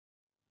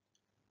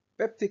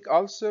Peptic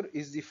ulcer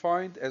is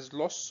defined as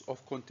loss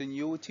of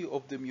continuity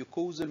of the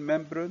mucosal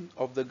membrane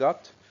of the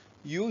gut,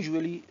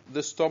 usually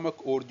the stomach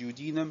or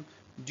duodenum,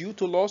 due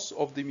to loss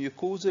of the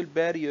mucosal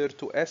barrier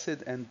to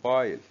acid and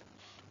bile,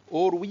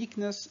 or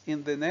weakness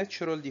in the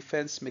natural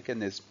defense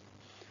mechanism.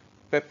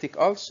 Peptic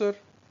ulcer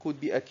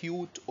could be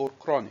acute or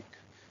chronic,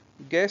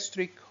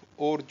 gastric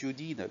or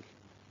duodenal,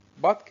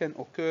 but can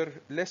occur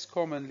less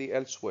commonly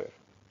elsewhere.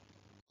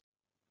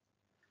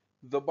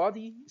 The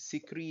body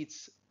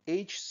secretes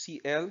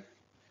HCl,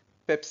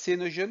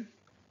 pepsinogen,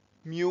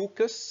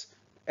 mucus,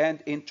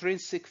 and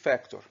intrinsic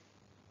factor.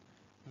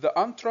 The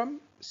antrum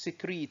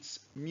secretes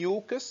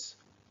mucus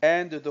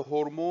and the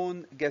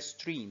hormone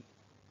gastrin.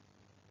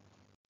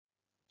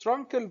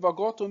 Truncal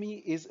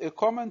vagotomy is a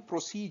common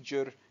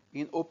procedure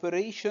in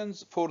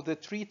operations for the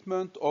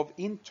treatment of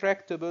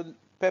intractable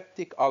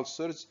peptic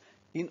ulcers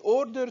in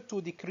order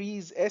to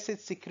decrease acid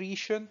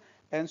secretion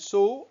and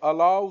so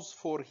allows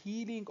for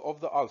healing of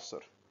the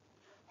ulcer.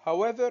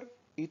 However,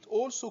 it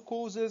also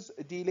causes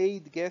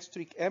delayed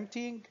gastric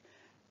emptying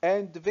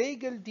and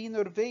vagal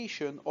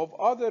denervation of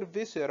other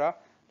viscera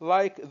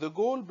like the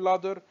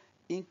gallbladder,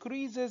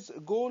 increases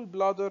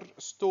gallbladder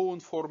stone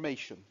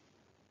formation.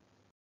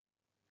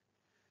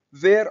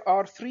 There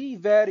are three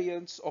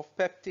variants of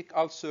peptic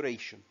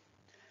ulceration: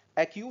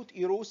 acute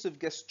erosive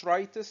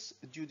gastritis,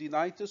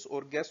 duodenitis,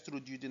 or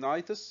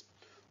gastroduodenitis,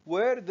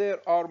 where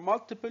there are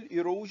multiple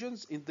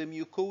erosions in the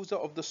mucosa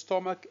of the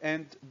stomach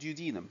and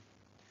duodenum.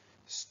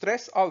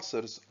 Stress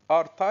ulcers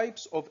are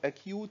types of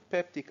acute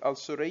peptic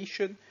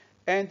ulceration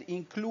and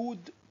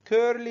include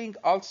curling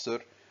ulcer,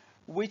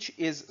 which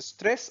is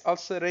stress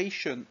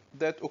ulceration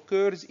that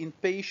occurs in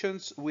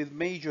patients with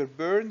major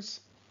burns,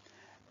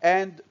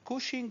 and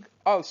Cushing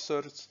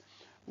ulcers,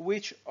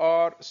 which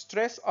are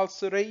stress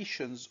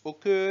ulcerations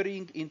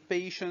occurring in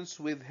patients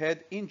with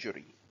head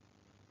injury.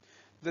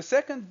 The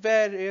second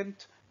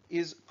variant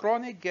is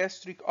chronic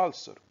gastric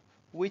ulcer,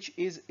 which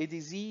is a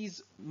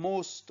disease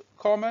most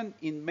common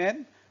in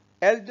men,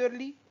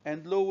 elderly,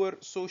 and lower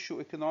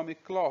socioeconomic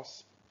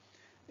class.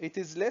 It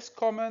is less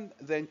common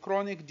than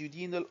chronic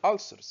duodenal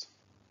ulcers.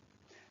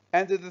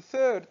 And the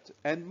third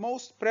and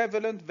most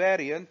prevalent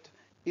variant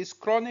is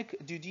chronic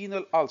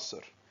duodenal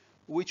ulcer,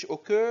 which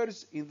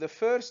occurs in the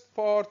first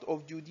part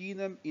of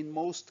duodenum in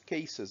most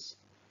cases.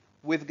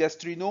 With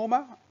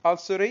gastrinoma,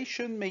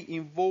 ulceration may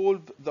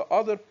involve the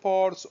other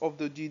parts of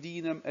the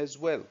duodenum as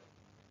well.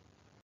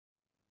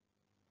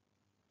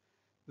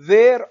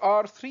 There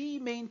are three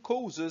main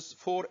causes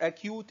for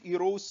acute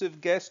erosive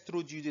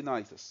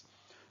gastroduodenitis.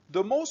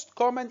 The most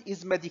common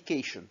is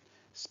medication,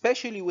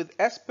 especially with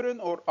aspirin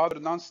or other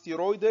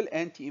non-steroidal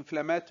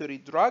anti-inflammatory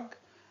drug,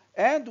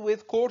 and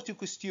with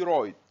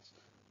corticosteroids,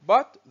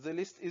 but the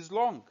list is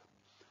long.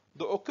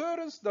 The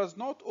occurrence does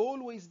not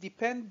always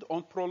depend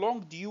on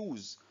prolonged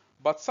use,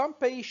 but some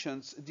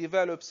patients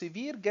develop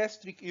severe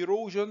gastric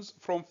erosions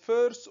from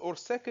first or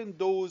second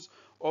dose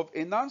of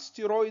a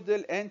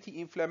non-steroidal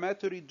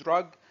anti-inflammatory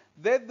drug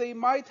that they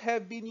might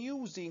have been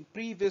using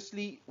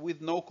previously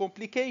with no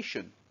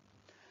complication.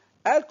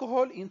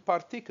 Alcohol in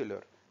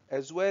particular,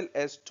 as well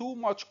as too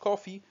much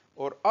coffee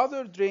or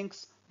other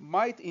drinks,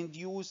 might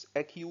induce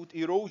acute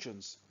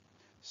erosions.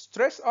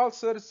 Stress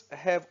ulcers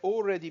have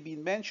already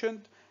been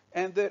mentioned,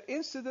 and their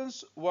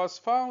incidence was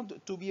found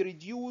to be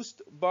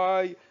reduced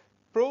by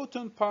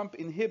proton pump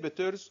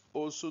inhibitors,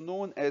 also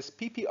known as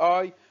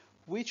PPI,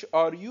 which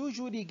are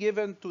usually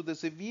given to the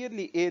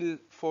severely ill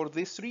for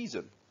this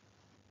reason.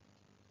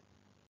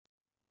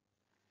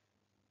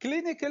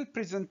 Clinical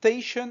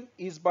presentation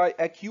is by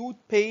acute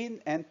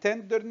pain and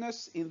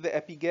tenderness in the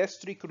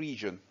epigastric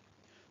region.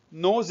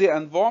 Nausea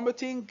and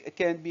vomiting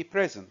can be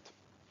present.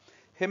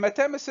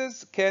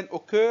 Hematemesis can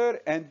occur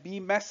and be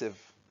massive.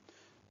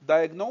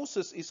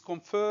 Diagnosis is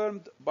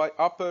confirmed by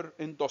upper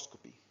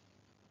endoscopy.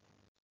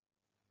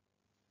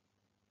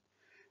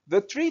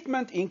 The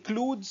treatment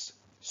includes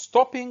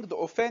stopping the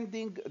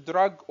offending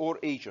drug or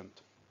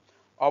agent,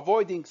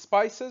 avoiding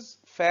spices,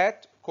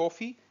 fat,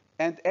 coffee,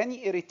 and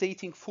any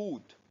irritating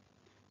food.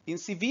 In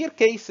severe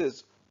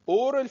cases,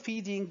 oral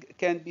feeding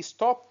can be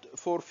stopped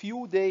for a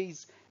few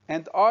days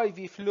and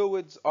IV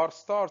fluids are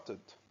started.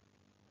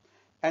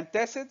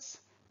 Antacids,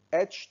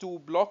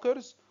 H2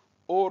 blockers,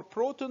 or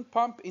proton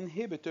pump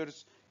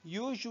inhibitors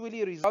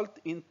usually result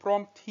in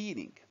prompt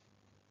healing.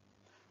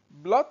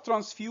 Blood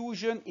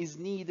transfusion is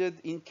needed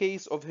in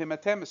case of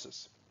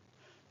hematemesis.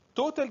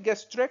 Total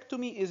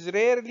gastrectomy is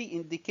rarely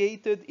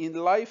indicated in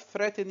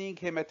life-threatening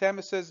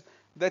hematemesis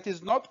that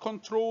is not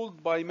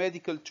controlled by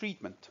medical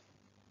treatment.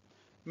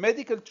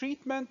 Medical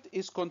treatment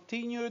is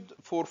continued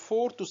for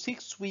 4 to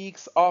 6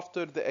 weeks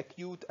after the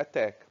acute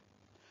attack.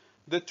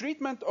 The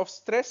treatment of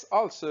stress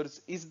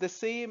ulcers is the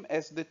same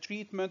as the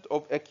treatment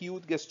of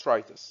acute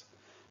gastritis.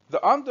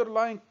 The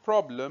underlying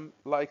problem,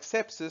 like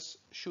sepsis,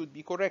 should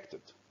be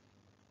corrected.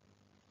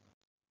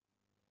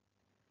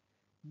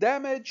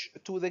 Damage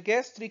to the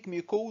gastric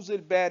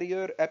mucosal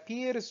barrier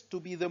appears to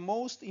be the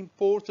most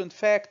important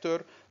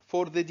factor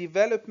for the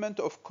development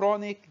of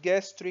chronic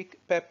gastric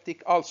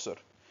peptic ulcer.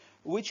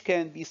 which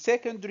can be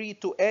secondary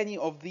to any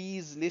of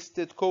these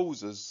listed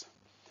causes.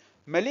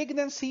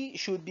 Malignancy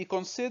should be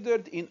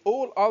considered in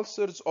all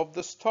ulcers of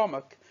the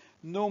stomach,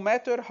 no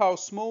matter how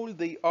small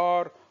they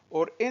are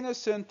or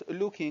innocent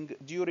looking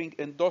during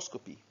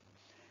endoscopy.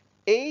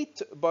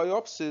 8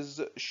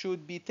 biopsies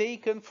should be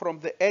taken from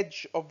the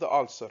edge of the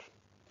ulcer.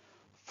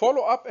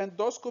 Follow-up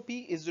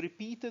endoscopy is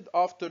repeated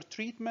after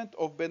treatment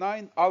of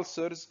benign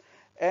ulcers,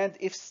 and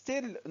if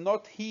still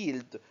not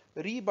healed,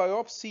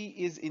 rebiopsy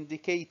is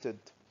indicated.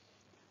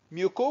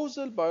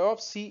 Mucosal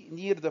biopsy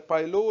near the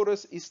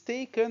pylorus is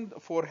taken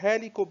for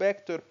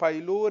Helicobacter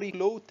pylori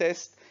flow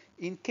test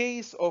in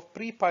case of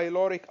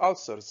prepyloric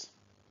ulcers.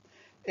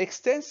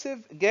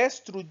 Extensive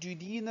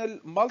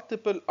gastroduodenal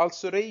multiple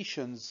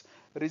ulcerations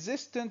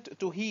resistant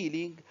to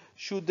healing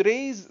should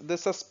raise the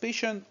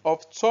suspicion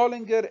of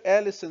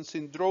Zollinger-Ellison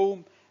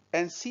syndrome,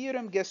 and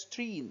serum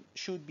gastrin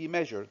should be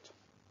measured.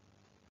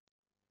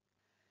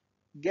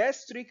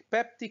 Gastric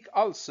peptic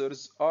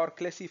ulcers are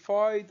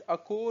classified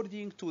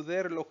according to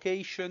their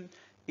location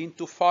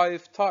into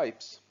 5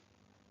 types.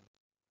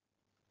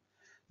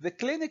 The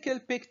clinical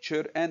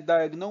picture and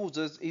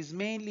diagnosis is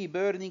mainly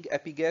burning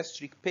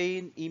epigastric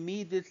pain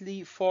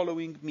immediately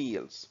following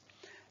meals,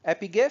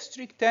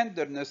 epigastric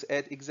tenderness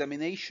at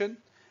examination,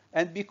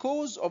 and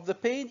because of the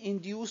pain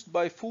induced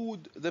by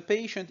food, the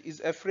patient is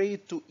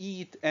afraid to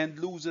eat and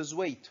loses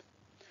weight.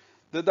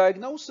 The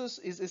diagnosis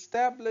is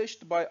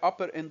established by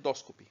upper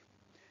endoscopy.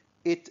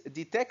 It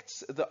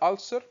detects the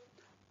ulcer,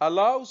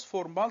 allows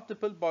for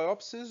multiple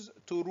biopsies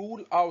to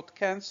rule out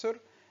cancer,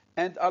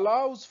 and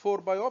allows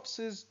for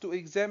biopsies to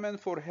examine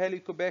for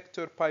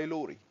Helicobacter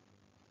pylori.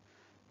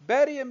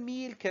 Barium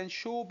meal can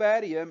show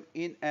barium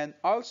in an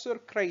ulcer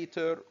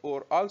crater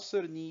or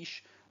ulcer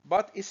niche,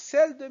 but is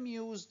seldom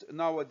used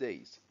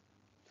nowadays.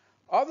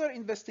 Other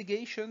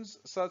investigations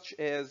such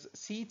as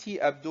CT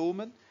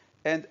abdomen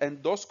and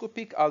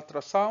endoscopic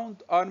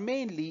ultrasound are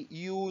mainly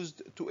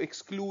used to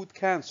exclude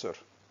cancer.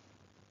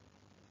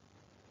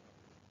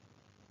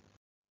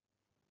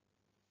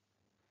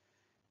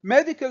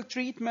 Medical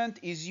treatment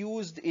is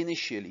used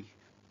initially.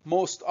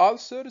 Most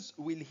ulcers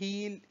will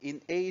heal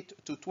in 8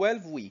 to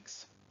 12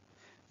 weeks.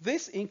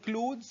 This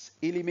includes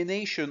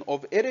elimination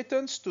of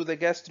irritants to the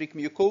gastric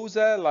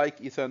mucosa like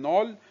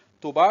ethanol,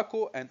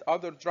 tobacco, and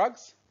other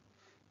drugs,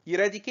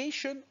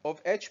 eradication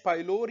of H.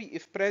 pylori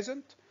if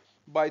present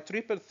by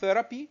triple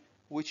therapy,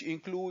 which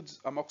includes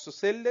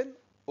amoxicillin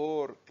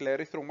or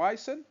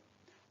clarithromycin,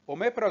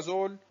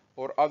 omeprazole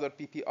or other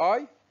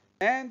PPI,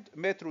 and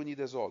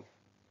metronidazole,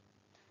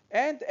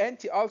 and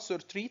anti-ulcer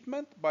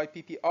treatment by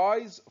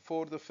PPIs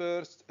for the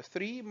first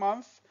 3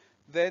 months,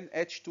 then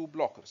H2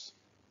 blockers.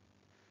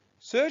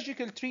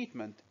 Surgical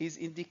treatment is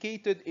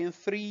indicated in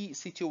 3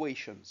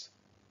 situations: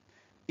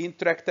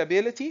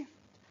 intractability,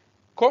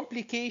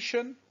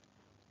 complication,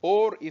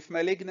 or if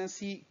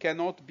malignancy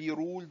cannot be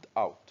ruled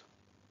out.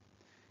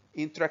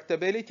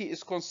 Intractability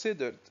is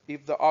considered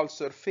if the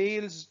ulcer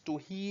fails to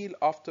heal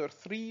after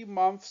 3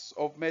 months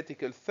of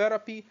medical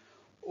therapy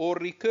or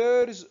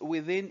recurs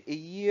within a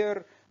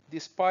year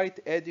despite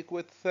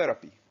adequate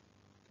therapy.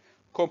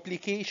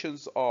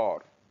 Complications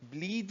are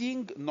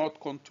bleeding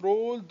not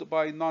controlled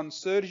by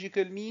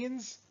non-surgical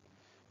means,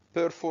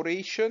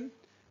 perforation,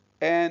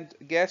 and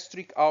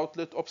gastric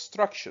outlet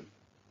obstruction.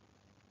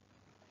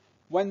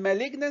 When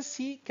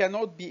malignancy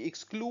cannot be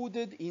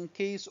excluded in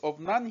case of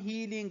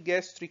non-healing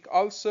gastric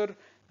ulcer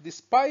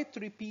despite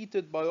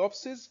repeated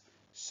biopsies,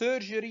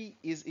 surgery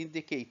is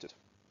indicated.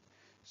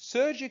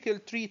 Surgical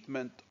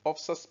treatment of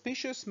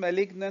suspicious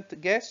malignant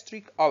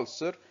gastric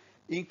ulcer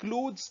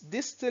includes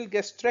distal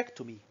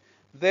gastrectomy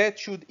that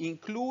should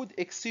include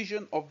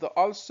excision of the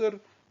ulcer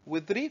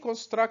with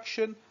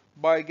reconstruction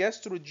by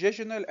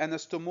gastrojejunal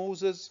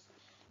anastomosis,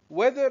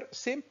 whether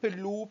simple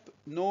loop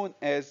known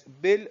as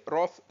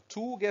Bell-Roth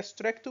 2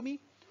 gastrectomy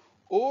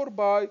or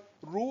by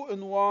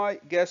Roux-en-Y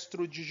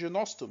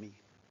gastrojejunostomy.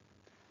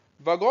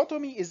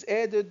 Vagotomy is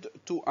added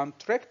to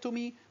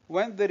antrectomy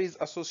when there is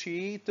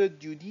associated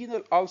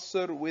duodenal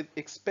ulcer with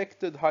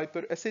expected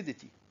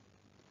hyperacidity.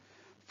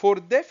 For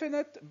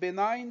definite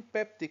benign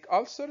peptic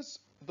ulcers,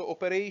 the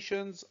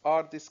operations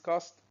are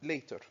discussed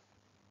later.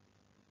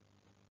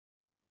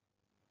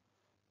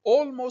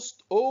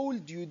 Almost all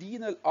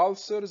duodenal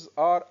ulcers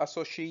are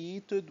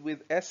associated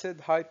with acid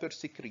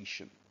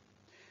hypersecretion.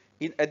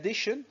 In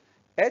addition,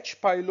 H.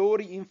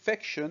 pylori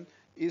infection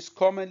is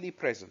commonly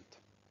present.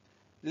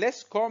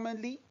 Less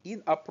commonly,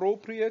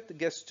 inappropriate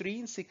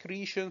gastrin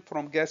secretion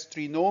from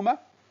gastrinoma,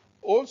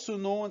 also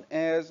known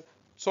as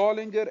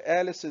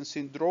Zollinger-Ellison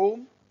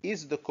syndrome,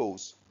 is the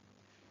cause.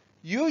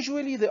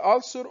 Usually the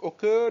ulcer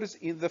occurs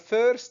in the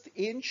first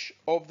inch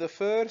of the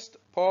first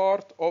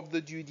part of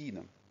the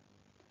duodenum.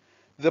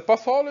 The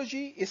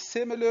pathology is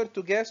similar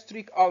to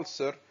gastric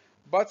ulcer,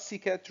 but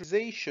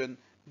cicatrization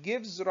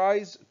gives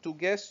rise to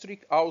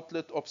gastric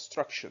outlet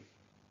obstruction.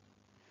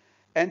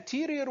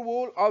 Anterior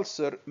wall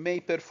ulcer may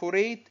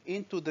perforate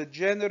into the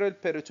general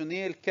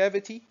peritoneal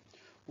cavity,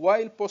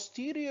 while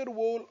posterior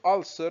wall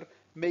ulcer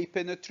may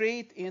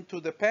penetrate into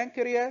the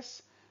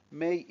pancreas,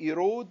 may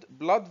erode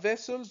blood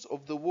vessels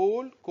of the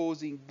wall,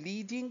 causing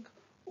bleeding,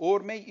 or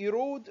may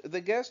erode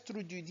the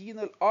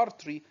gastroduodenal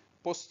artery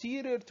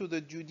posterior to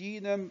the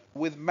duodenum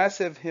with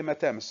massive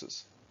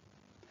hematemesis.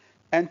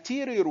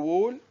 Anterior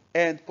wall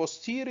and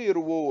posterior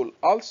wall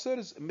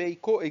ulcers may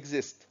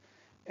coexist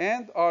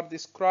and are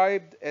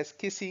described as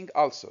kissing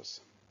ulcers.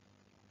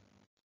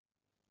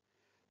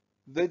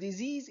 The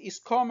disease is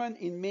common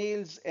in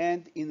males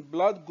and in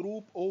blood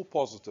group O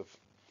positive.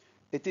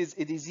 It is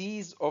a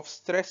disease of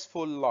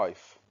stressful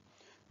life.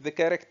 The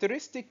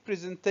characteristic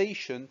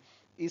presentation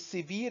is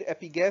severe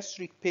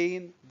epigastric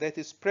pain that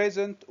is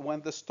present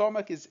when the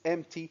stomach is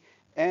empty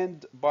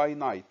and by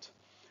night.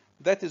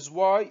 That is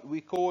why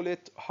we call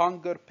it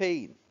hunger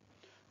pain.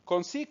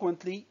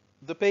 Consequently,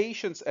 the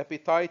patient's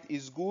appetite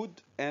is good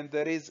and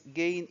there is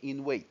gain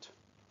in weight.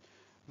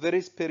 There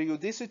is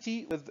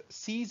periodicity with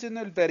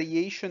seasonal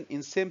variation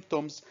in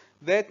symptoms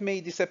that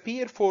may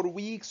disappear for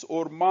weeks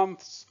or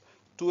months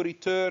to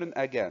return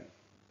again.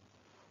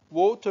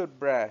 Water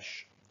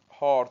brash,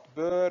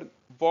 heartburn,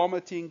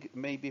 vomiting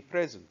may be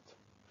present.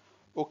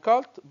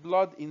 Occult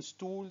blood in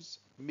stools,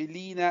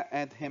 melena,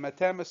 and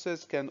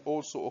hematemesis can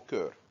also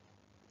occur.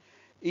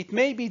 It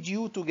may be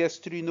due to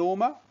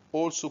gastrinoma,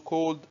 also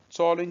called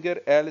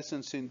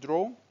Zollinger-Ellison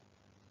syndrome.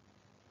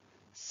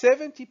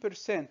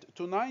 70%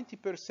 to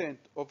 90%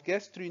 of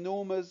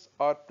gastrinomas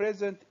are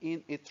present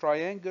in a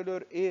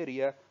triangular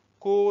area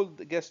called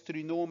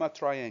gastrinoma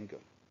triangle.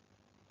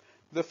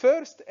 The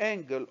first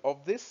angle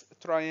of this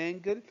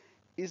triangle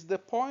is the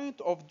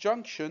point of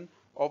junction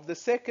of the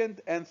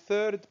second and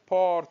third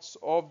parts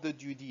of the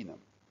duodenum.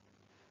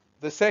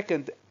 The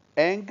second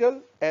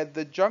angle at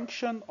the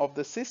junction of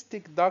the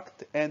cystic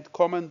duct and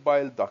common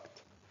bile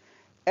duct,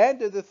 and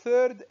the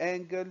third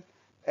angle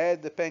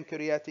at the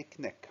pancreatic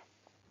neck.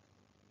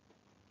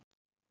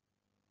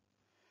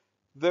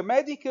 The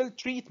medical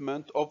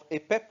treatment of a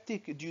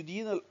peptic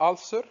duodenal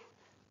ulcer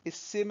is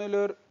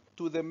similar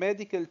to the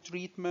medical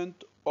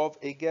treatment of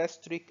a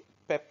gastric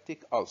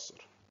peptic ulcer.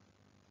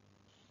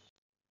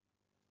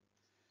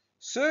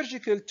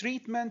 Surgical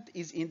treatment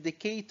is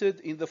indicated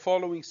in the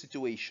following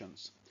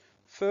situations.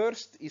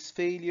 First is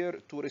failure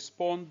to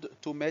respond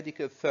to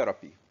medical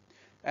therapy,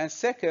 and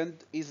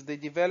second is the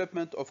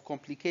development of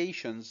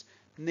complications,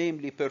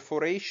 namely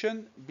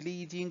perforation,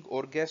 bleeding,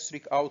 or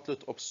gastric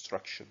outlet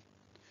obstruction.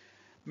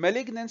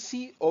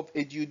 Malignancy of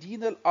a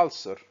duodenal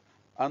ulcer,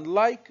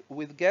 unlike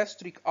with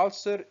gastric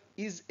ulcer,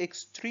 is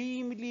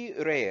extremely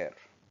rare.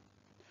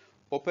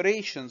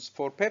 Operations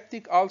for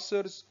peptic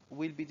ulcers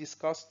will be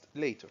discussed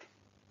later.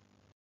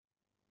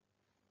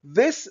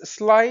 This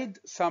slide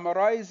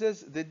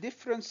summarizes the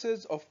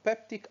differences of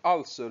peptic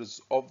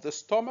ulcers of the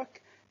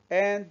stomach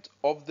and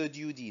of the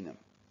duodenum.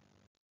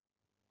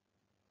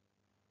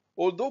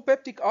 Although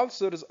peptic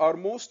ulcers are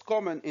most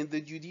common in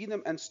the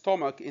duodenum and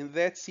stomach in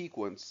that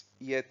sequence,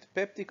 yet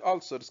peptic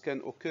ulcers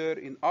can occur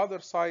in other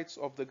sites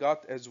of the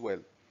gut as well.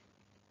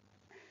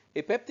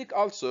 A peptic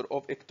ulcer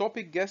of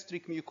ectopic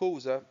gastric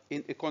mucosa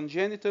in a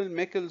congenital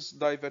Meckel's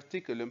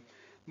diverticulum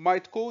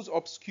might cause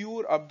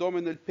obscure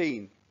abdominal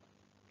pain,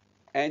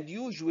 and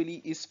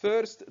usually is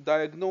first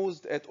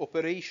diagnosed at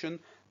operation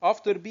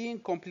after being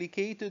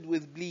complicated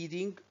with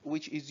bleeding,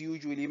 which is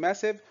usually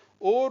massive,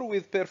 or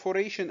with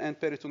perforation and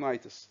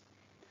peritonitis.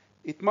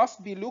 It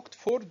must be looked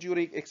for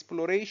during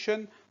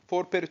exploration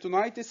for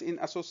peritonitis in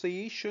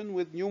association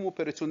with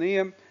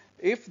pneumoperitoneum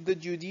if the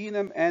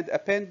duodenum and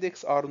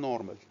appendix are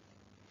normal.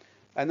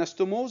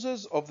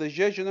 Anastomosis of the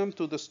jejunum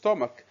to the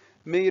stomach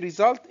may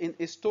result in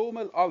a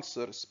stomal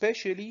ulcer,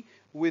 especially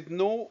with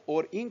no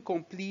or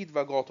incomplete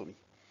vagotomy.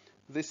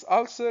 This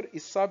ulcer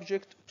is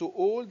subject to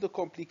all the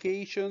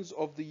complications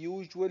of the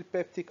usual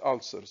peptic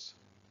ulcers.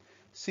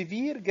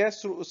 Severe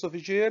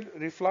gastroesophageal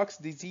reflux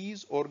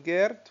disease or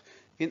GERD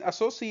in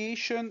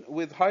association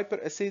with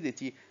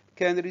hyperacidity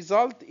can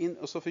result in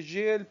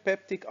esophageal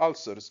peptic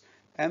ulcers,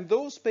 and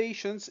those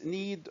patients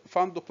need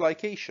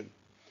fundoplication.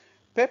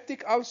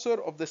 Peptic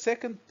ulcer of the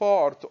second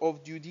part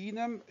of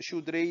duodenum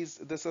should raise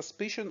the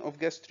suspicion of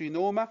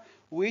gastrinoma,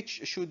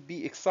 which should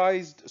be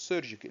excised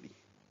surgically.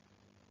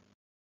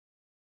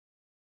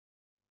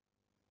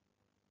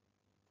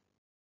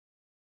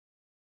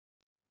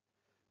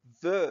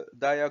 The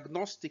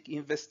diagnostic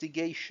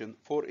investigation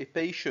for a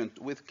patient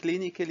with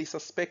clinically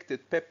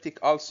suspected peptic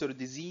ulcer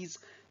disease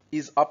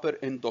is upper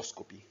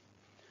endoscopy.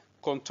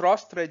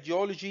 Contrast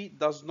radiology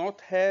does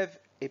not have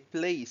a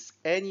place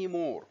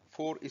anymore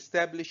for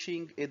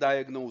establishing a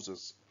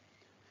diagnosis.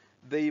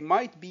 They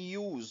might be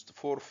used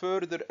for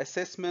further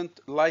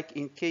assessment, like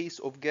in case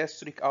of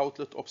gastric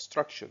outlet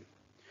obstruction.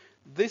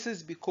 This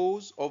is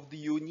because of the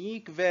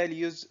unique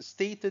values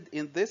stated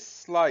in this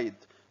slide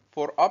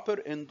for upper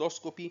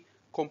endoscopy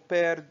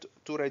compared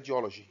to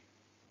radiology.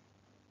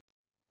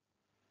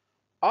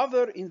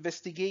 Other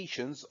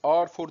investigations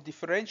are for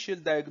differential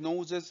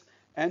diagnosis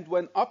and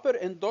when upper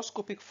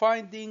endoscopic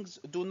findings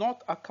do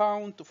not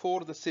account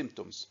for the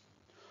symptoms.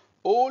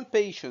 All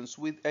patients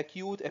with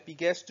acute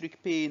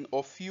epigastric pain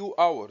of few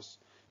hours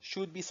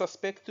should be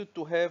suspected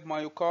to have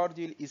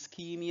myocardial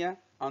ischemia,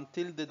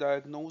 until the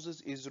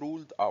diagnosis is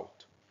ruled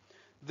out.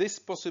 This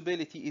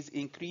possibility is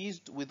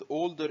increased with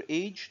older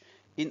age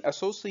in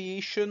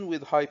association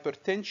with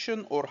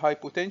hypertension or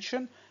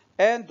hypotension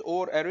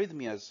and/or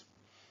arrhythmias.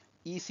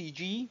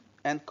 ECG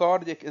and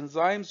cardiac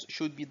enzymes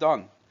should be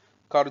done.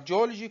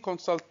 Cardiology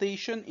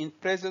consultation in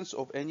presence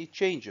of any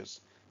changes,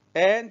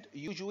 and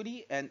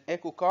usually an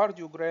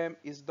echocardiogram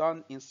is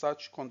done in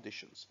such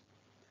conditions.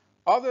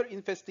 Other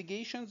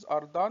investigations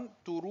are done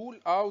to rule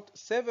out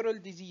several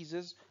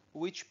diseases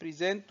which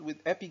present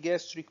with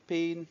epigastric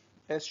pain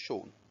as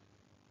shown.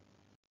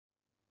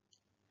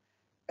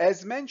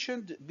 As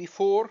mentioned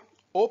before,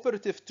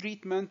 operative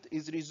treatment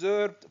is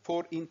reserved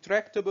for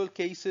intractable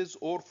cases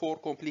or for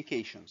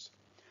complications.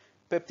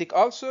 Peptic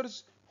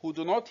ulcers who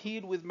do not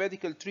heal with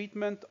medical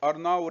treatment are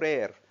now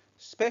rare,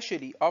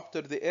 especially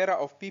after the era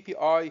of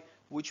PPI,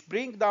 which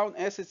bring down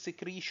acid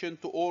secretion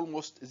to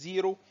almost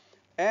zero,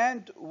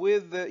 and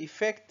with the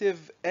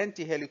effective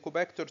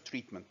anti-helicobacter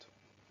treatment.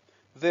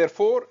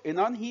 Therefore, a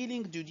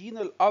non-healing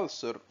duodenal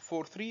ulcer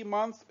for 3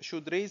 months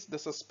should raise the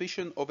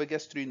suspicion of a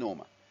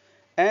gastrinoma,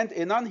 and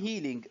a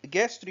non-healing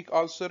gastric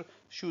ulcer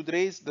should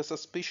raise the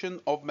suspicion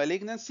of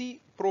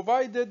malignancy,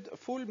 provided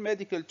full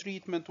medical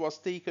treatment was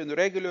taken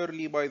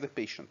regularly by the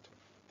patient.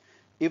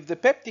 If the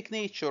peptic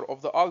nature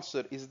of the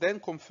ulcer is then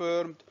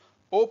confirmed,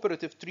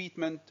 operative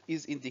treatment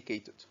is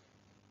indicated.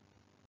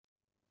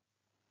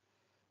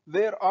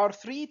 There are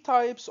 3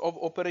 types of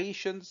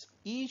operations,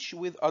 each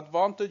with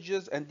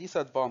advantages and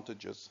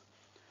disadvantages.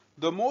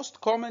 The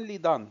most commonly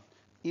done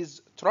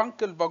is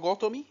truncal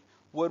vagotomy,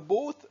 where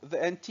both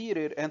the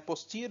anterior and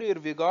posterior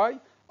vagi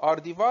are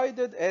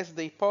divided as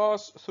they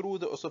pass through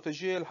the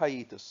esophageal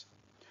hiatus.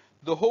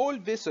 The whole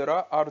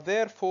viscera are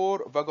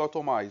therefore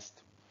vagotomized.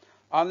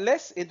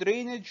 Unless a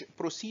drainage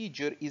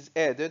procedure is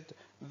added,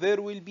 there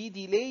will be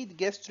delayed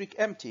gastric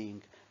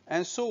emptying,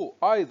 and so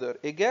either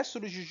a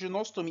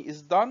gastrojejunostomy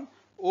is done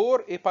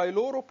or a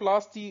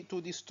pyloroplasty to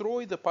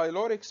destroy the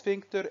pyloric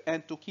sphincter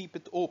and to keep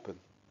it open.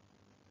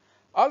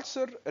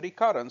 Ulcer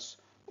recurrence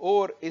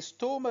or a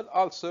stomal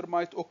ulcer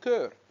might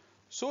occur,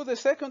 so the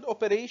second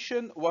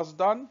operation was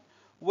done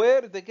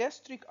where the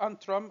gastric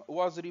antrum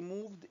was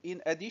removed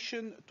in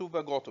addition to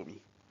vagotomy.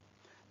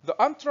 The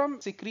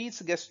antrum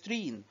secretes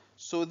gastrin,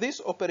 so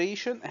this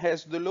operation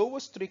has the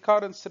lowest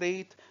recurrence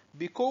rate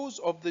because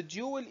of the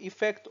dual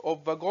effect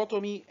of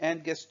vagotomy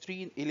and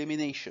gastrin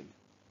elimination.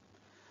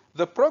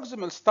 The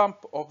proximal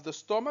stump of the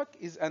stomach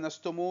is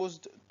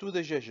anastomosed to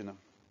the jejunum.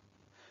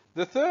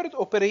 The third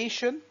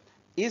operation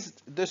is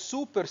the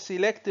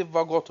superselective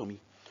vagotomy,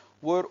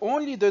 where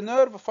only the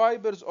nerve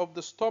fibers of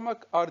the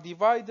stomach are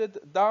divided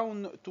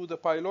down to the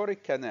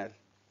pyloric canal.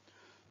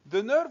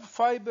 The nerve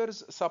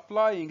fibers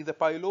supplying the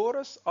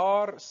pylorus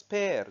are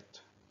spared.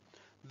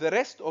 The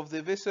rest of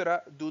the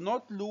viscera do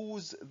not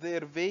lose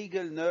their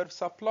vagal nerve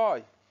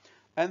supply,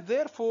 and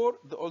therefore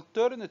the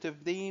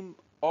alternative name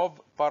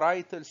of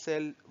parietal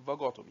cell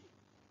vagotomy.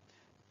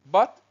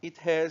 But it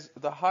has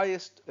the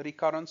highest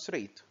recurrence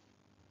rate.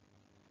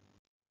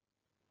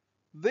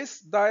 This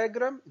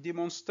diagram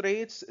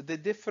demonstrates the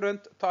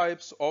different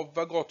types of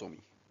vagotomy.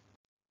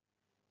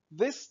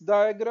 This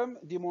diagram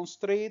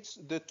demonstrates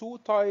the 2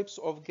 types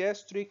of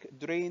gastric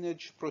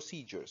drainage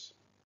procedures.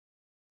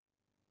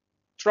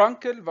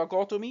 Truncal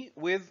vagotomy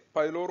with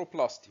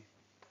pyloroplasty.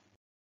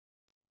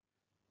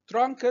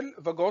 Truncal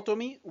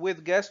vagotomy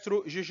with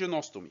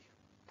gastrojejunostomy.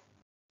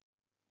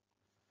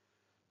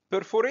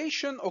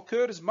 Perforation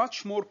occurs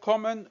much more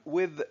common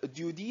with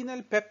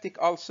duodenal peptic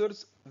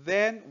ulcers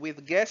than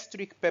with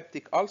gastric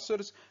peptic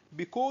ulcers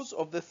because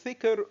of the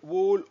thicker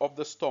wall of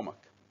the stomach.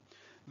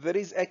 There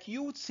is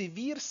acute,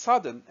 severe,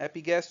 sudden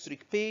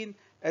epigastric pain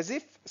as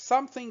if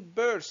something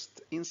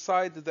burst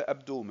inside the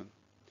abdomen.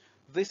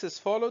 This is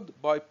followed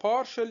by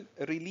partial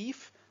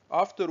relief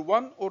after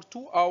 1 or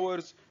 2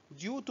 hours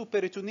due to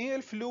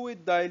peritoneal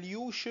fluid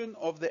dilution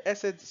of the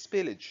acid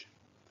spillage.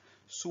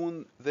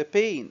 Soon the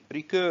pain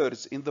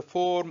recurs in the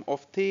form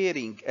of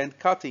tearing and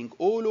cutting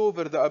all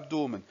over the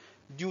abdomen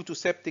due to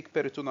septic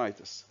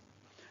peritonitis.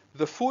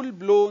 The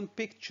full-blown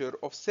picture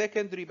of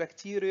secondary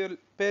bacterial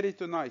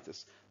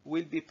peritonitis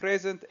will be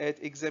present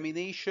at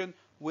examination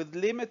with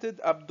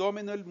limited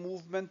abdominal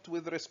movement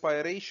with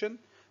respiration.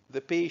 The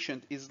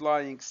patient is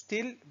lying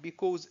still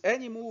because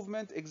any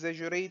movement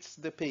exaggerates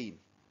the pain.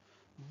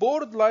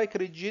 Board-like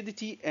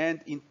rigidity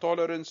and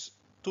intolerance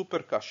to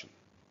percussion.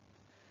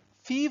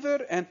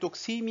 Fever and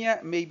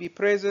toxemia may be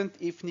present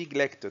if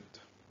neglected.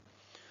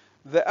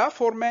 The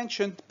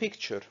aforementioned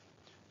picture,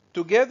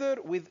 together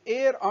with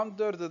air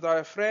under the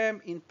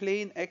diaphragm in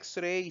plain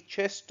X-ray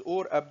chest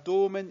or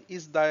abdomen,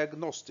 is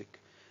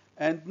diagnostic,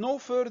 and no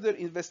further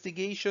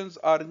investigations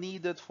are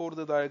needed for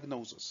the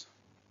diagnosis.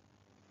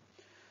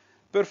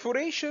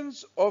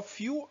 Perforations of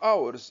few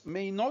hours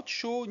may not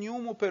show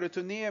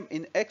pneumoperitoneum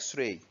in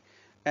X-ray,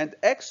 and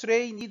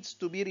X-ray needs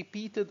to be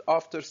repeated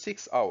after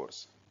 6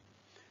 hours.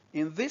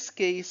 In this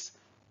case,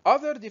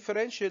 other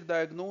differential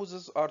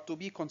diagnoses are to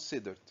be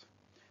considered,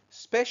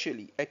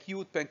 especially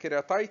acute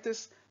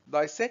pancreatitis,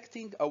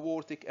 dissecting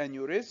aortic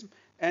aneurysm,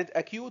 and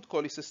acute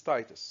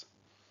cholecystitis.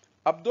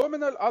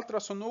 Abdominal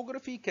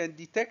ultrasonography can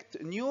detect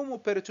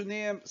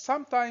pneumoperitoneum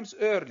sometimes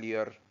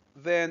earlier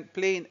than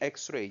plain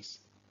X-rays.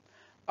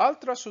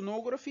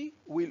 Ultrasonography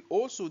will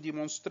also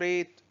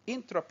demonstrate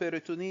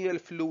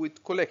intraperitoneal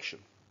fluid collection.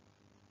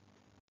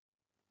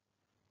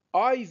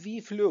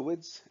 IV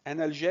fluids,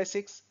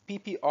 analgesics,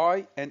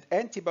 PPI, and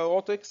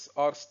antibiotics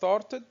are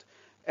started,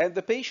 and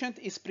the patient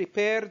is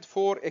prepared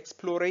for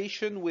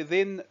exploration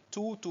within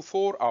 2 to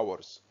 4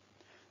 hours.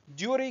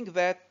 During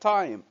that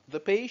time, the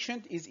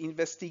patient is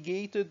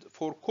investigated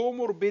for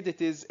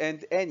comorbidities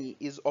and any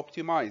is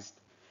optimized,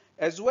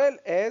 as well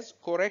as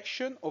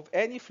correction of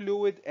any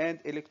fluid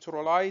and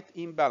electrolyte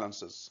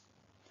imbalances.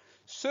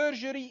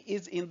 Surgery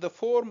is in the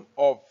form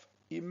of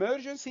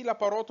emergency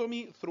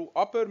laparotomy through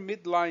upper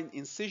midline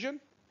incision.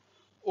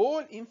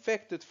 All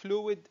infected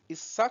fluid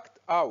is sucked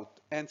out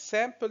and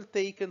sample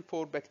taken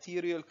for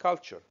bacterial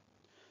culture.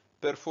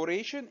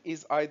 Perforation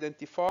is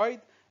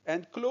identified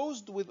and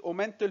closed with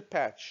omental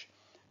patch,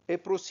 a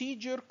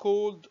procedure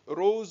called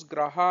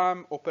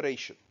Rose-Graham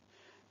operation.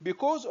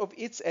 Because of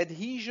its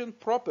adhesion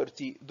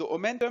property, the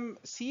omentum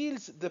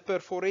seals the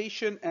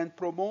perforation and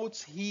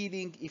promotes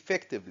healing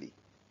effectively.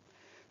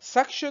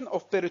 Suction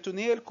of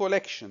peritoneal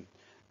collection,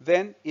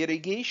 then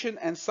irrigation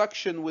and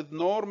suction with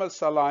normal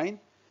saline,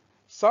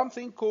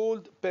 something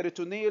called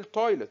peritoneal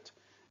toilet,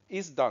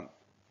 is done.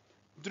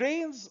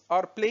 Drains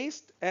are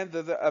placed and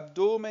the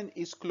abdomen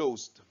is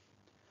closed.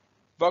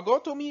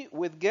 Vagotomy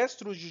with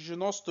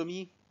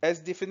gastrojejunostomy as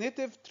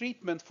definitive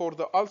treatment for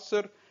the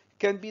ulcer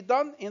can be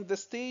done in the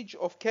stage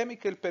of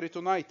chemical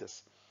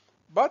peritonitis,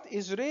 but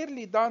is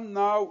rarely done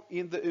now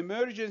in the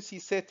emergency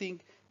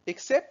setting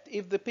except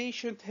if the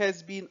patient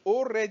has been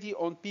already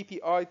on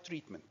PPI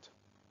treatment.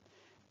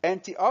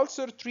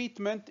 Anti-ulcer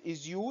treatment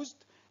is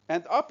used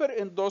and upper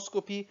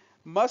endoscopy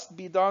must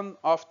be done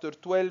after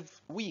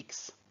 12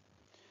 weeks.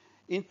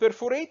 In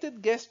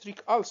perforated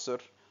gastric ulcer,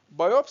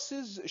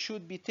 biopsies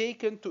should be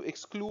taken to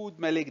exclude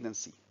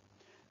malignancy.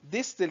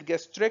 Distal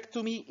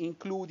gastrectomy,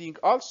 including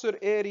ulcer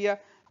area,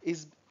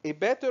 is a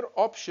better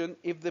option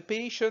if the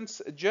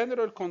patient's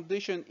general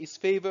condition is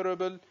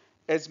favorable,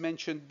 as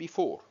mentioned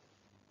before.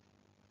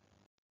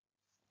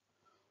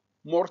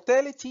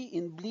 Mortality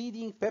in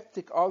bleeding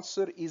peptic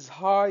ulcer is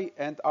high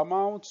and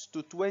amounts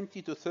to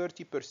 20 to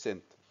 30%.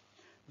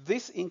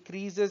 This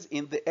increases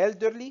in the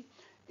elderly,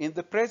 in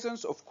the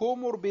presence of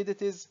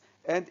comorbidities,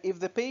 and if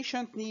the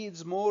patient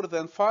needs more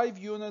than 5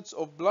 units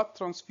of blood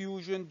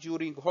transfusion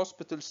during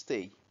hospital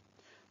stay.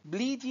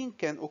 Bleeding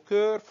can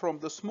occur from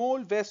the small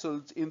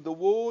vessels in the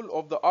wall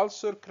of the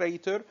ulcer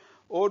crater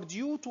or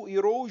due to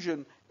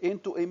erosion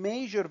into a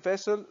major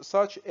vessel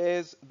such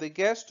as the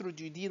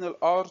gastroduodenal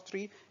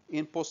artery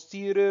in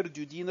posterior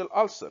duodenal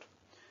ulcer.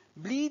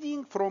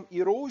 Bleeding from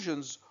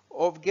erosions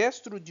of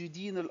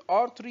gastroduodenal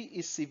artery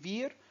is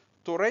severe,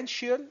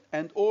 torrential,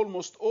 and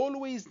almost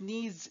always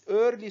needs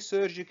early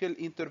surgical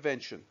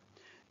intervention.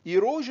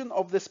 Erosion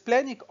of the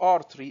splenic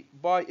artery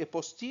by a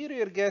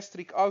posterior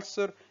gastric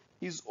ulcer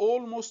is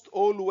almost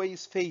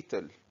always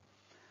fatal.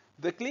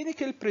 The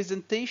clinical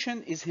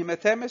presentation is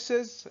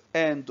hematemesis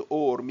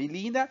and/or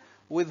melena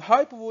with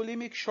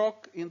hypovolemic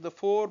shock in the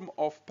form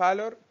of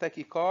pallor,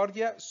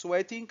 tachycardia,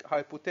 sweating,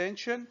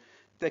 hypotension,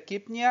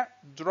 tachypnea,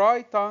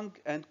 dry tongue,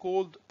 and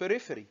cold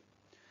periphery.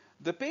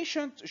 The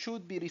patient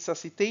should be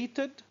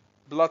resuscitated,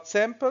 blood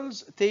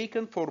samples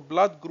taken for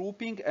blood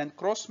grouping and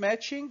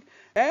cross-matching,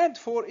 and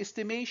for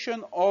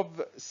estimation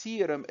of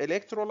serum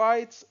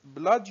electrolytes,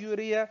 blood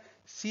urea,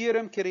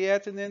 serum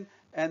creatinine,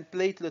 and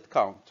platelet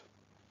count.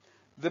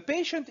 The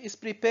patient is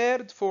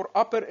prepared for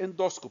upper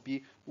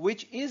endoscopy,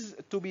 which is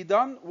to be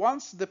done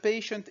once the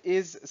patient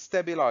is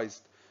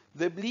stabilized.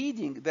 The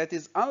bleeding that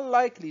is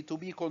unlikely to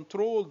be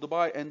controlled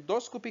by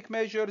endoscopic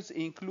measures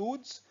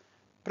includes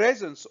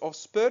presence of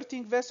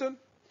spurting vessel,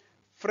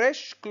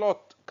 fresh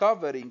clot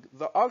covering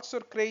the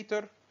ulcer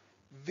crater,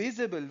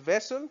 visible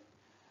vessel,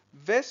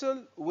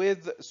 vessel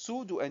with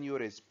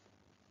pseudoaneurysm.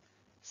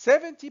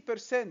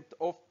 70%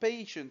 of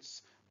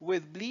patients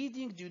with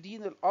bleeding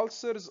duodenal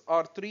ulcers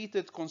are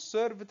treated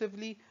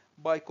conservatively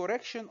by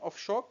correction of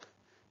shock.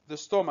 The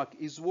stomach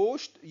is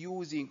washed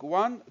using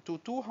 1 to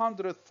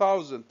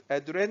 200,000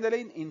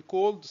 adrenaline in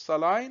cold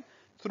saline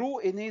through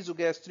a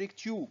nasogastric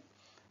tube,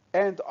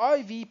 and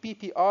IV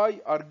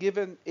PPI are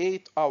given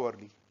 8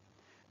 hourly.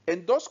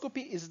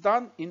 Endoscopy is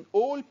done in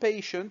all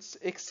patients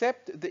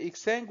except the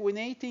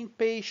exsanguinating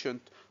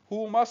patient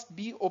who must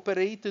be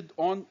operated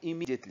on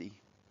immediately.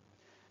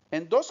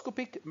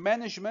 Endoscopic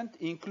management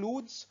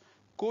includes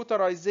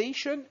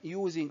cauterization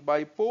using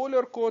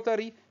bipolar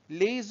cautery,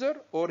 laser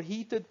or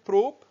heated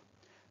probe,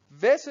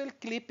 vessel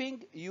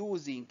clipping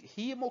using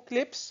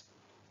hemoclips,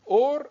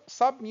 or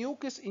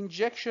submucous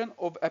injection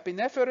of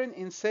epinephrine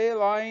in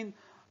saline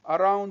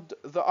around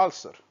the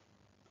ulcer.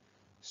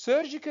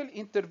 Surgical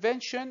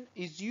intervention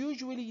is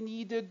usually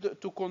needed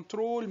to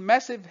control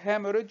massive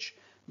hemorrhage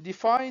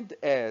defined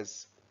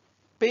as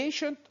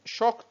patient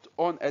shocked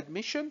on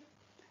admission,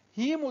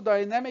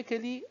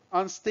 hemodynamically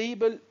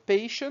unstable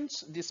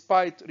patients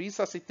despite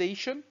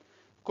resuscitation,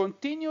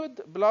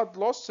 continued blood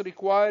loss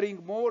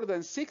requiring more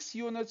than 6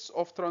 units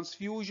of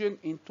transfusion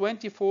in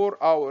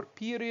 24-hour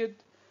period,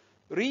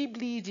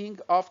 rebleeding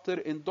after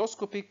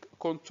endoscopic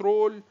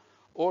control,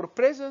 or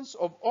presence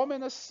of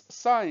ominous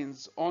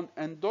signs on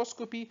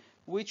endoscopy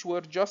which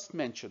were just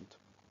mentioned.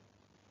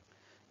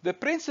 The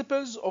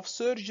principles of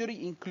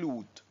surgery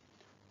include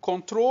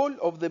control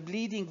of the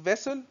bleeding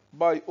vessel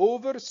by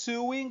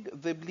over-sewing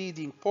the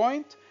bleeding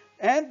point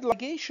and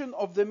ligation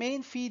of the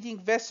main feeding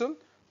vessel,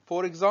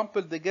 for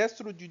example the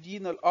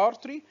gastroduodenal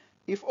artery,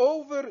 if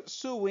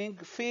over-sewing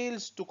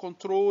fails to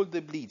control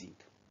the bleeding.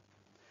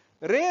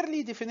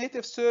 Rarely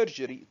definitive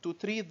surgery to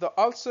treat the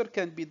ulcer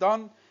can be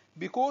done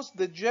because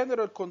the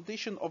general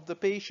condition of the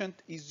patient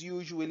is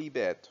usually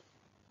bad.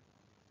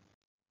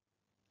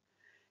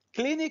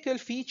 Clinical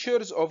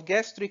features of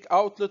gastric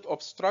outlet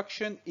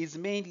obstruction is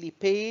mainly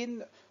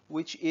pain,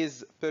 which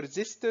is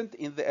persistent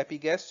in the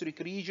epigastric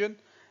region,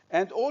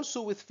 and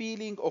also with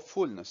feeling of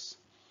fullness.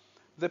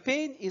 The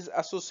pain is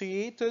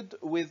associated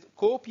with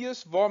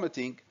copious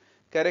vomiting,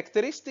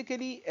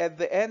 characteristically at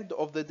the end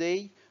of the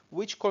day,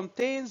 which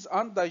contains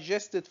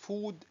undigested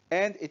food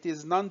and it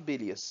is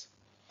non-bilious.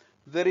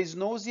 There is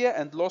nausea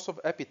and loss of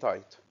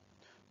appetite.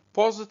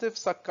 Positive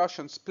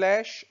succussion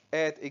splash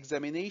at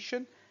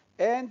examination,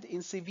 and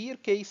in severe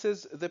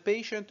cases the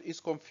patient is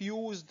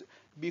confused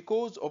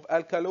because of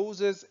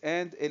alkalosis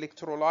and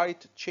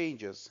electrolyte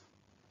changes.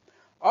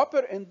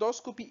 Upper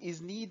endoscopy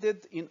is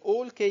needed in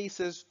all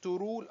cases to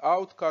rule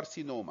out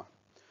carcinoma.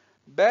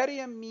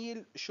 Barium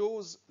meal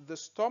shows the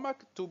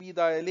stomach to be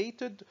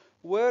dilated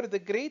where the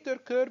greater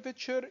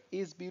curvature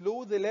is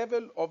below the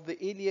level of the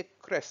iliac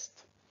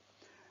crest.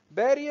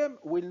 Barium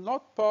will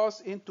not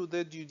pass into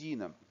the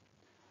duodenum.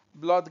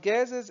 Blood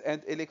gases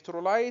and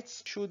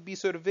electrolytes should be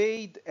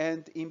surveyed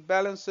and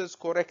imbalances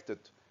corrected.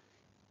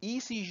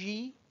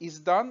 ECG is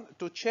done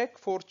to check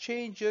for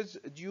changes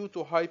due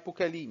to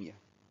hypokalemia.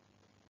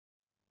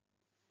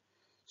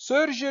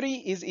 Surgery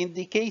is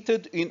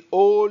indicated in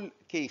all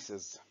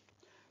cases.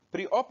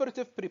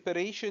 Preoperative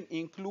preparation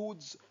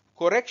includes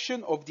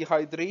correction of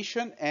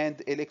dehydration and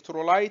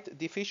electrolyte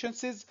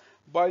deficiencies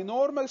by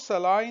normal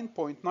saline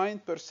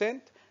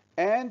 0.9%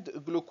 and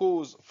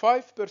glucose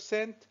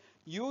 5%,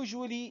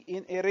 usually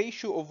in a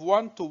ratio of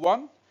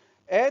 1:1,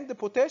 and the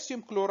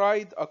potassium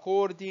chloride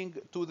according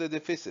to the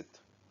deficit.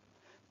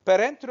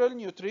 Parenteral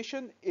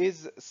nutrition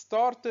is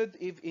started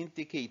if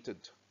indicated.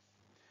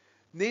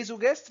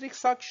 Nasogastric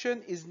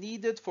suction is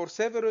needed for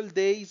several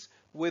days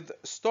with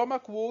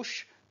stomach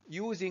wash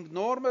using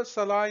normal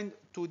saline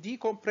to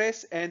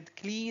decompress and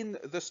clean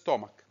the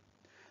stomach.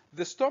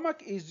 The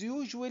stomach is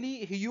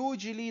usually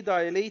hugely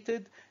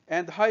dilated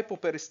and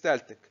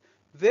hypoperistaltic.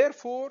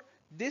 Therefore,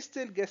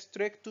 distal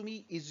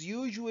gastrectomy is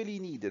usually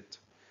needed.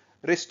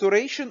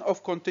 Restoration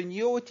of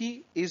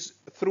continuity is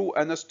through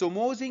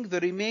anastomosing the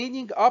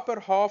remaining upper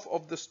half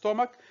of the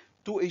stomach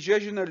to a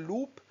jejunal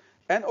loop,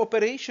 an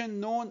operation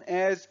known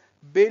as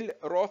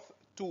PROF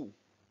 2.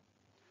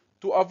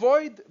 To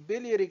avoid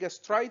biliary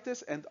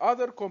gastritis and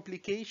other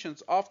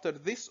complications after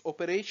this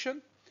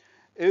operation,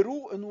 a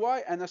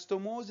Roux-en-Y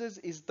anastomosis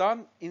is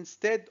done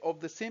instead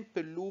of the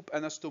simple loop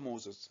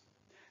anastomosis.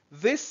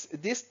 This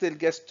distal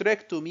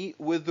gastrectomy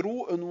with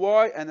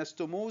Roux-en-Y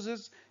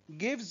anastomosis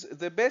gives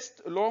the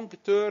best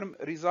long-term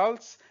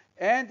results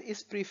and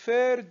is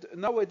preferred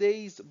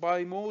nowadays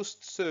by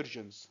most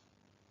surgeons.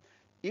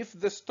 If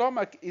the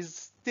stomach is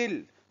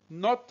still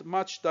not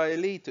much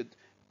dilated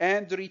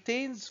and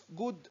retains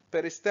good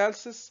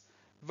peristalsis,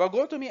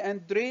 vagotomy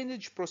and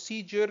drainage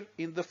procedure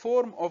in the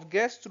form of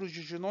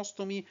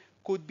gastrojejunostomy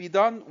could be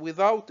done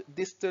without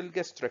distal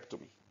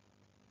gastrectomy.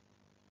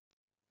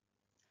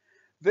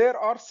 There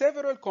are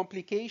several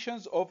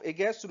complications of a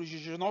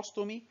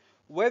gastrojejunostomy,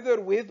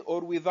 whether with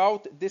or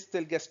without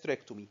distal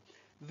gastrectomy.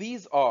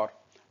 These are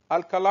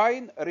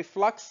alkaline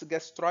reflux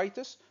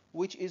gastritis,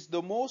 which is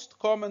the most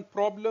common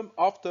problem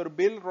after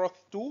PROF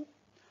 2,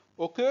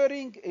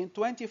 occurring in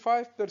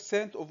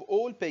 25% of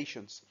all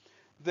patients.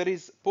 There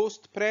is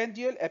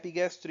postprandial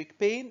epigastric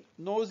pain,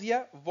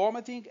 nausea,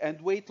 vomiting,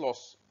 and weight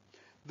loss.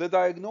 The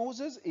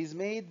diagnosis is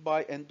made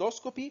by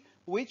endoscopy,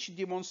 which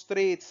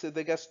demonstrates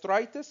the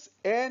gastritis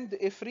and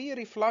a free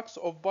reflux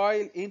of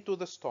bile into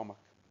the stomach.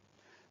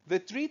 The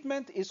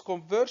treatment is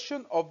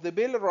conversion of the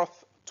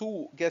PROF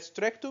 2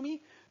 gastrectomy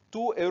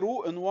to a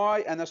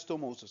Roux-en-Y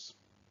anastomosis.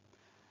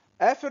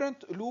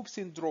 Afferent loop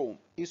syndrome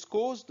is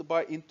caused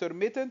by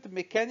intermittent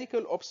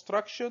mechanical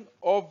obstruction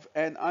of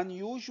an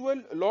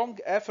unusual long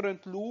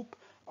afferent loop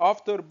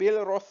after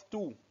PROF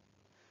 2.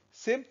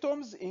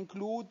 Symptoms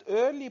include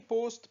early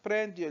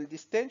postprandial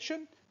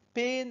distension,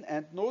 pain,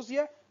 and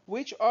nausea,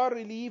 which are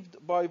relieved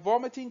by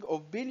vomiting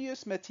of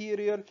bilious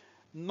material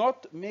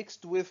not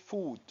mixed with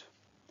food.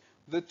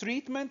 The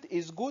treatment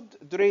is good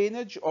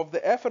drainage of the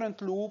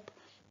afferent loop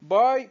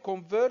by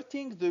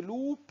converting the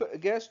loop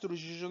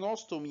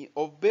gastrojejunostomy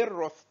of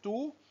PROF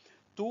 2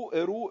 to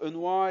a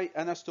Roux-en-Y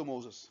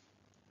anastomosis.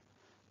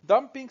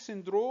 Dumping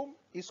syndrome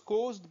is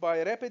caused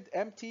by rapid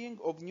emptying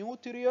of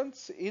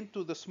nutrients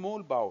into the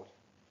small bowel.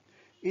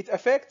 It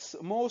affects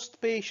most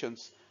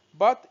patients,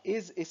 but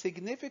is a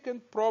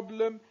significant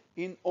problem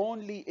in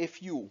only a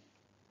few.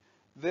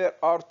 There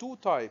are two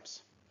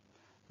types.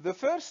 The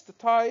first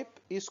type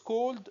is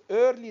called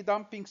early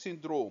dumping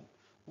syndrome,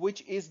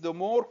 which is the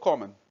more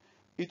common.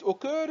 It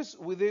occurs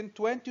within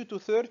 20 to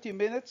 30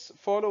 minutes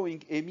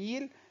following a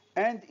meal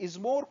and is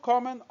more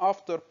common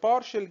after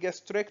partial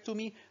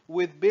gastrectomy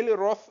with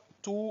Bilirubin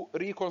 2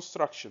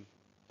 reconstruction.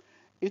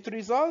 It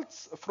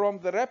results from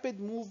the rapid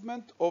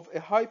movement of a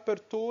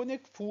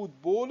hypertonic food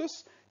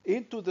bolus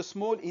into the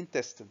small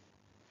intestine.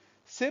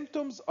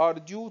 Symptoms are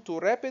due to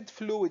rapid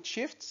fluid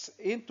shifts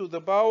into the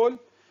bowel,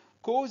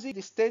 causing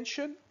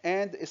distension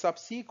and a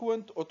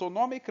subsequent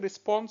autonomic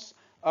response,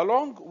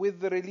 along with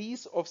the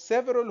release of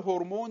several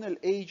hormonal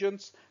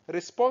agents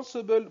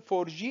responsible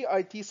for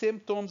GIT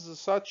symptoms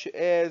such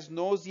as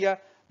nausea,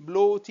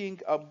 bloating,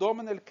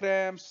 abdominal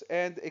cramps,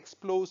 and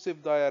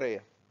explosive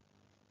diarrhea.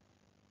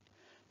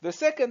 The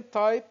second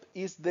type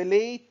is the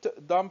late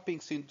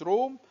dumping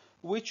syndrome,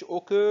 which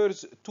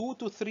occurs 2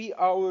 to 3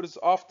 hours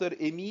after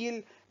a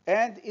meal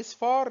and is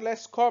far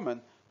less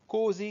common,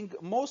 causing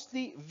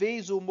mostly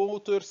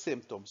vasomotor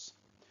symptoms.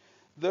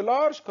 The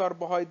large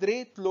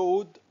carbohydrate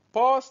load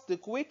passed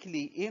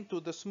quickly into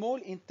the small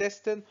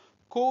intestine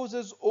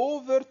causes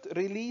overt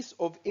release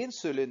of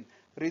insulin,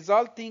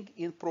 resulting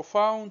in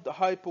profound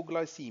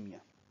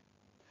hypoglycemia.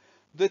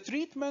 The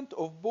treatment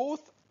of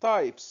both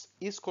types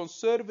is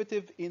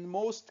conservative in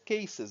most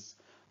cases,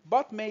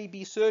 but may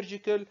be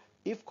surgical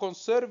if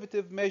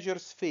conservative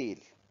measures fail.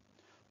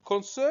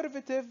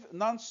 Conservative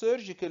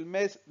non-surgical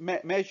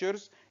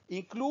measures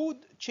include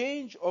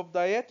change of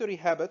dietary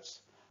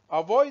habits,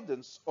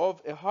 avoidance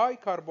of a high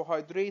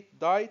carbohydrate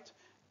diet,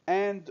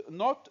 and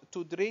not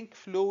to drink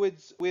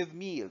fluids with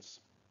meals.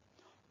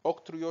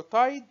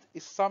 Octreotide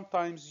is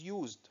sometimes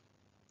used.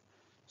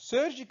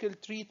 Surgical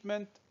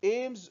treatment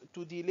aims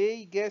to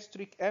delay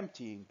gastric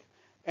emptying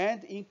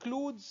and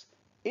includes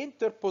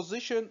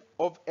interposition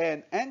of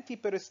an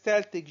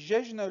antiperistaltic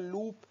jejunal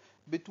loop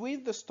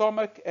between the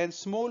stomach and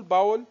small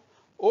bowel,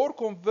 or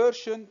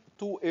conversion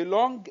to a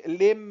long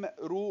limb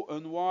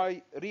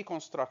Roux-en-Y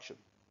reconstruction.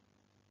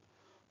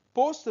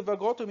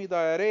 Post-vagotomy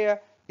diarrhea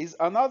is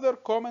another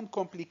common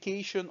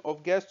complication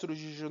of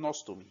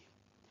gastrojejunostomy.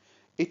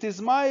 It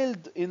is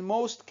mild in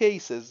most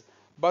cases,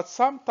 but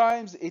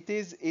sometimes it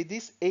is a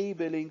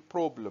disabling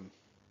problem.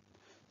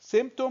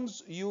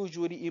 Symptoms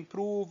usually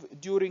improve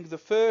during the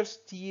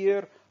first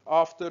year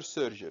after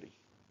surgery.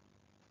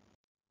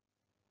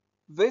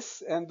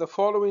 This and the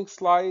following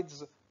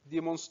slides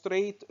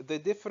demonstrate the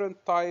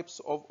different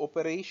types of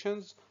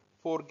operations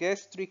for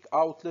gastric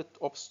outlet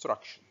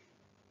obstruction.